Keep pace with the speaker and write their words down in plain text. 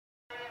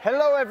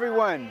Hello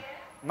everyone,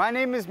 my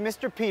name is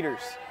Mr.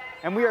 Peters,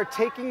 and we are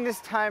taking this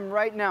time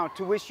right now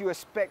to wish you a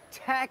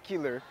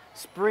spectacular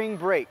spring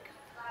break.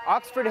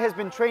 Oxford has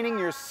been training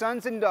your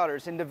sons and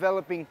daughters in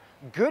developing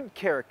good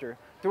character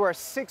through our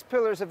 6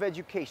 pillars of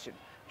education: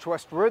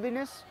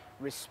 trustworthiness,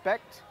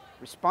 respect,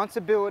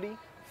 responsibility,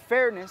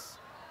 fairness,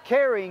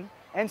 caring,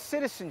 and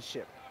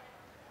citizenship.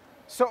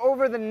 So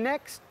over the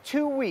next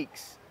 2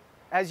 weeks,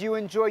 as you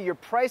enjoy your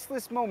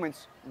priceless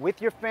moments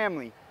with your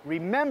family,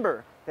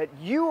 remember that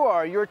you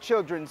are your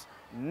children's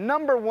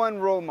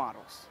 #1 role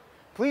models.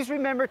 Please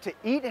remember to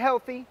eat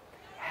healthy,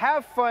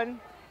 have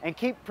fun, and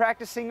keep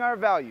practicing our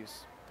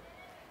values.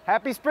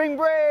 Happy spring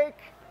break!